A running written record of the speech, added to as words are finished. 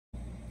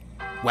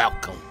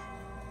Welcome,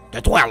 the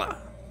Dweller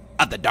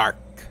of the Dark.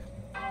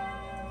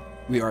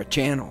 We are a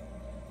channel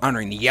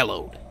honoring the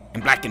yellowed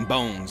and blackened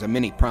bones of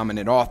many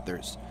prominent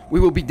authors. We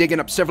will be digging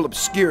up several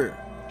obscure,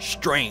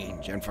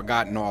 strange, and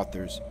forgotten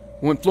authors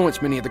who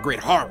influenced many of the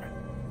great horror,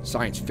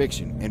 science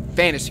fiction, and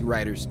fantasy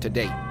writers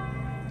today.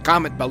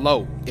 Comment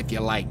below if you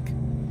like.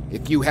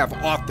 If you have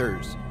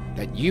authors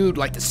that you'd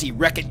like to see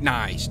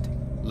recognized,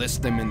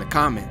 list them in the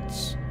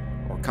comments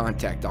or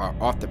contact our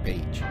author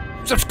page.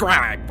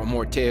 Subscribe for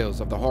more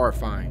tales of the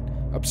horrifying,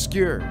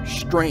 obscure,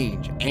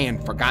 strange,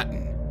 and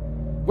forgotten.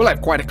 We'll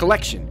have quite a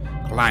collection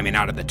climbing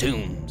out of the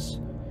tombs.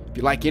 If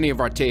you like any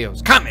of our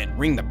tales, comment,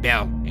 ring the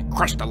bell, and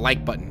crush the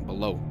like button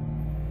below.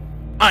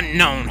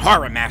 Unknown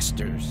Horror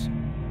Masters.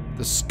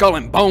 The Skull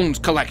and Bones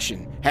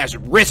collection has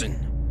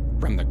risen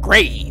from the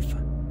grave.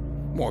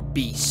 More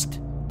beasts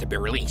to be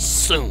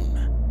released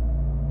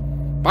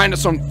soon. Find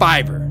us on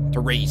Fiverr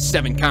to raise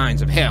 7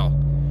 kinds of hell.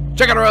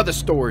 Check out our other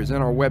stories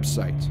on our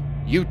websites: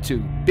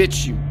 YouTube,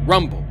 BitChute,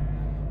 Rumble,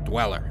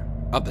 Dweller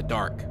of the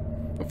Dark.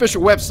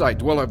 Official website,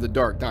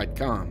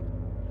 dwellerofthedark.com.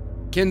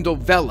 Kindle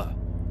Vella,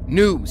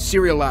 new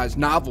serialized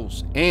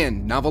novels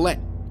and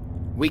novelette.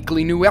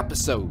 Weekly new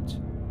episodes.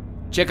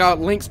 Check out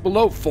links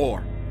below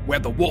for Where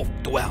the Wolf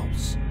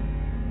Dwells.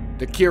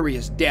 The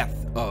Curious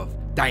Death of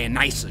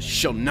Dionysus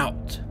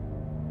Chenault.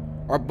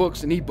 Our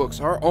books and ebooks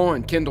are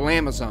on Kindle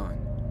Amazon.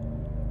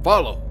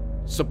 Follow,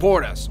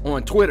 support us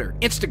on Twitter,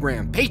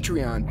 Instagram,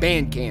 Patreon,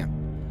 Bandcamp.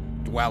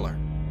 Dweller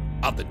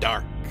of the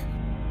Dark.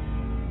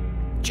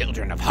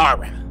 Children of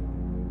horror.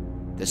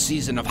 The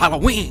season of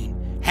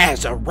Halloween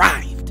has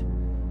arrived.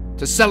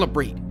 To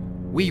celebrate,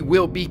 we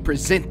will be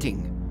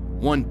presenting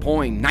one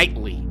poem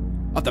nightly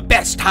of the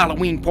best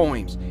Halloween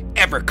poems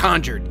ever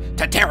conjured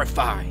to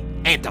terrify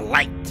and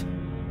delight.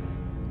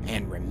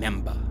 And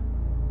remember,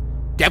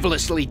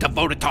 devilishly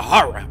devoted to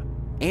horror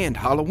and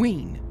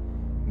Halloween,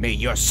 may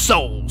your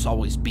souls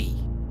always be.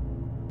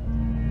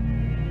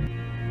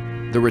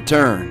 The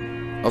Return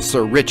of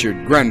Sir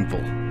Richard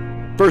Grenville,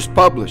 first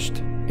published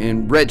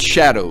in Red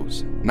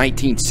Shadows,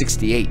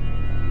 1968.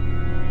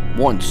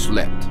 One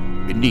slept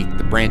beneath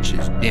the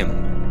branches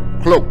dim,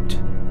 cloaked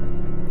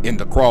in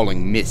the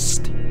crawling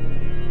mist,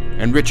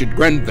 and Richard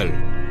Grenville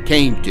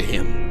came to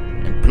him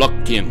and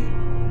plucked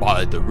him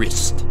by the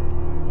wrist.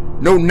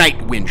 No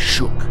night wind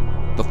shook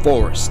the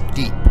forest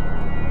deep,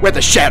 where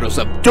the shadows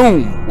of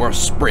doom were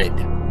spread,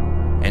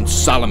 and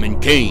Solomon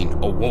Kane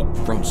awoke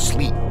from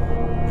sleep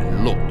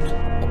and looked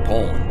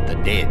upon the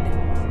dead.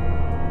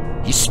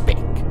 He spake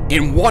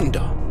in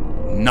wonder,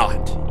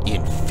 not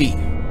in fear.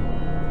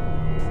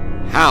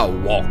 How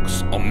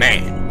walks a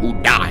man who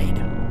died?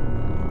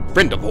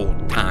 Friend of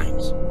old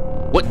times,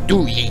 what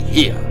do ye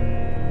here,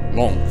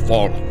 long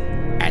fallen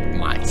at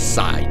my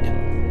side?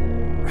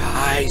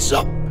 Rise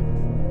up,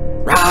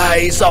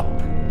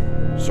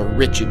 Sir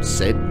Richard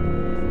said.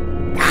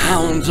 The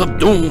hounds of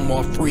doom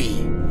are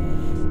free.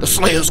 The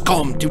slayers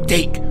come to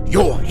take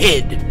your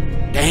head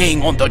to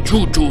hang on the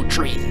juju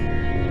tree.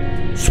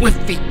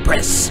 Swift feet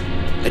press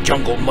the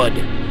jungle mud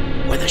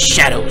where the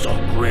shadows are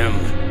grim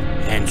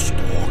and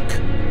stark,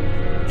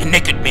 and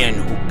naked men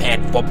who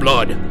pant for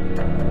blood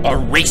are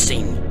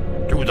racing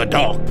through the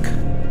dark.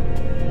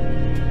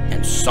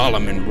 And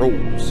Solomon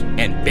rose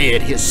and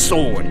bared his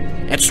sword,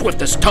 and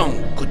swift as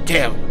tongue could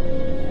tell,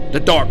 the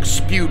dark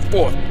spewed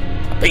forth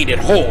a painted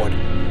horde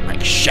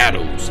like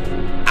shadows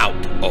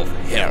out of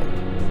hell.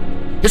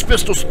 His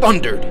pistols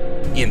thundered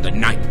in the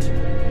night,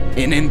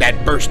 and in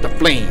that burst of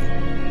flame,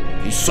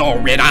 he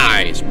saw red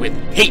eyes with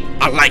hate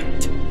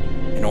alight,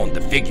 and on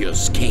the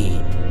figures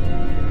came.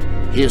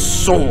 His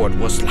sword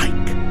was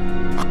like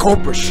a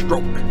cobra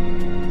stroke,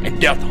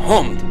 and death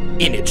hummed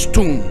in its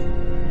tomb.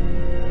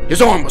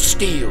 His arm was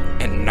steel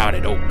and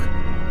knotted oak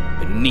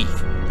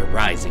beneath the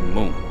rising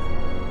moon.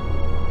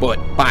 But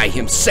by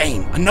him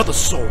sang another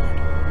sword,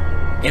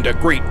 and a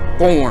great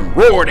form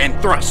roared and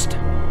thrust,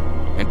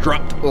 and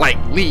dropped like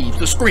leaves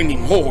the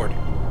screaming horde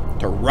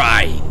to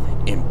writhe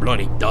in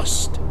bloody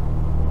dust.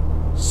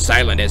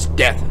 Silent as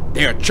death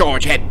their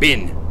charge had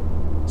been,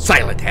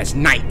 silent as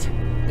night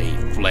they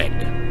fled,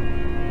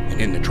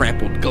 and in the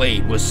trampled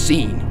glade was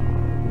seen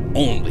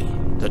only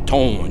the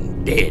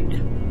torn dead.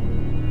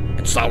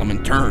 And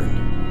Solomon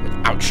turned with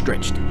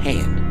outstretched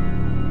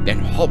hand, then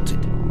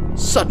halted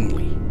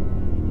suddenly,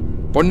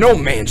 for no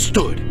man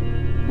stood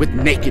with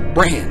naked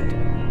brand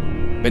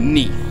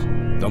beneath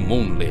the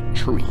moonlit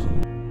tree.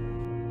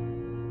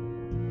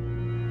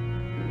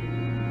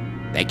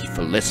 Thank you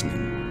for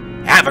listening.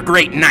 Have a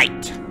great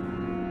night.